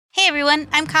everyone,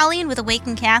 I'm Colleen with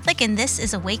Awaken Catholic, and this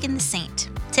is Awaken the Saint.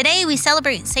 Today we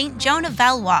celebrate Saint Joan of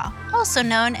Valois, also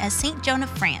known as Saint Joan of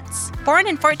France. Born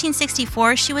in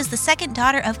 1464, she was the second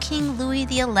daughter of King Louis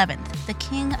XI, the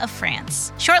King of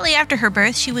France. Shortly after her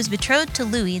birth, she was betrothed to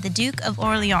Louis, the Duke of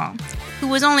Orleans, who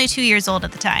was only 2 years old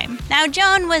at the time. Now,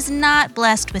 Joan was not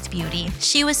blessed with beauty.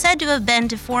 She was said to have been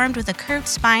deformed with a curved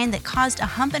spine that caused a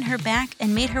hump in her back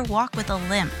and made her walk with a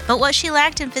limp. But what she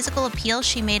lacked in physical appeal,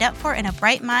 she made up for in a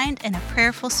bright mind and a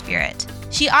prayerful spirit.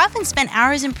 She often spent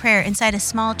hours in prayer inside a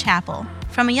small chapel.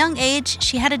 From a young age,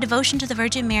 she had a devotion to the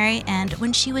Virgin Mary, and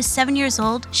when she was 7 years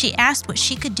old, she asked what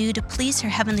she could do to please her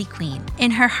heavenly queen.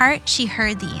 In her heart, she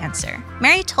heard the answer.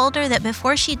 Mary told her that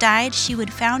before she died, she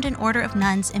would found an order of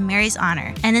nuns in Mary's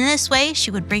honor, and in this way,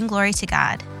 she would bring glory to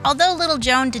God. Although little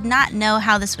Joan did not know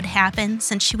how this would happen,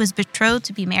 since she was betrothed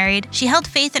to be married, she held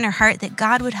faith in her heart that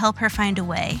God would help her find a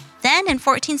way. Then, in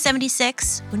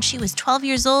 1476, when she was 12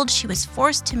 years old, she was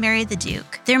forced to marry the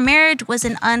Duke. Their marriage was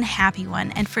an unhappy one,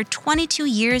 and for 22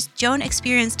 years, Joan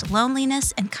experienced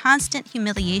loneliness and constant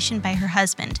humiliation by her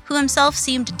husband, who himself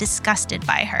seemed disgusted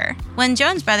by her. When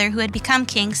Joan's brother, who had become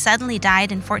king, suddenly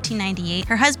died in 1498,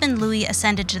 her husband Louis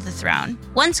ascended to the throne.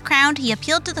 Once crowned, he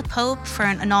appealed to the Pope for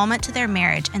an annulment to their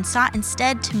marriage and sought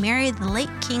instead to marry the late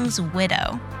king's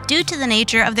widow. Due to the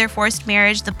nature of their forced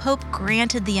marriage, the Pope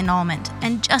granted the annulment,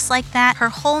 and just like that, her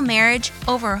whole marriage,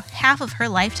 over half of her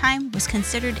lifetime, was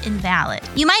considered invalid.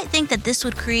 You might think that this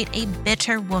would create a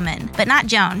bitter woman, but not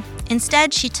Joan.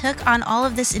 Instead, she took on all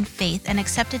of this in faith and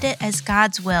accepted it as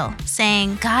God's will,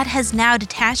 saying, "God has now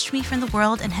detached me from the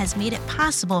world and has made it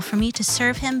possible for me to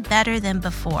serve Him better than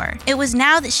before." It was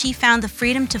now that she found the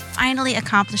freedom to finally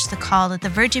accomplish the call that the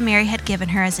Virgin Mary had given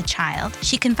her as a child.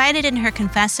 She confided in her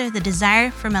confessor the desire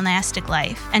for monastic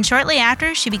life, and shortly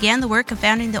after, she began the work of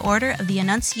founding the Order of the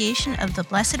Annunciation of the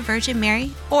Blessed Virgin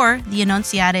Mary, or the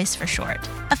Annunciates for short.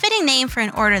 A fitting name for an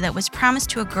order that was promised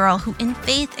to a girl who in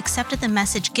faith accepted the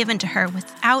message given to her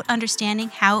without understanding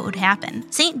how it would happen.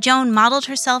 Saint Joan modeled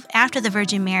herself after the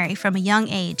Virgin Mary from a young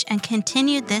age and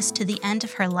continued this to the end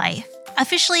of her life.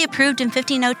 Officially approved in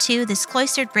 1502, this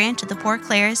cloistered branch of the Poor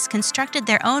Clares constructed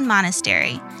their own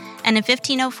monastery. And in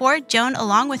 1504, Joan,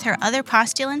 along with her other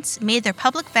postulants, made their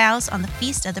public vows on the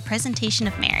feast of the Presentation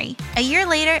of Mary. A year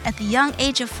later, at the young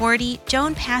age of 40,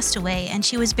 Joan passed away, and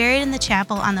she was buried in the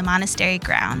chapel on the monastery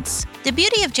grounds. The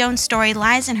beauty of Joan's story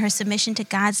lies in her submission to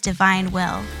God's divine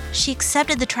will. She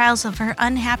accepted the trials of her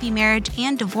unhappy marriage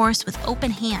and divorce with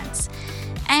open hands.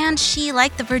 And she,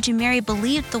 like the Virgin Mary,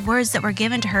 believed the words that were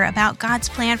given to her about God's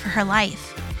plan for her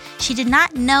life. She did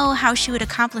not know how she would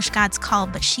accomplish God's call,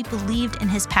 but she believed in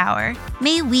His power.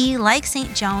 May we, like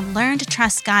Saint Joan, learn to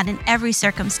trust God in every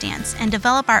circumstance and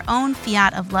develop our own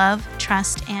fiat of love,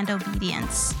 trust, and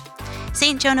obedience.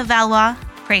 Saint Joan of Valois,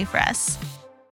 pray for us.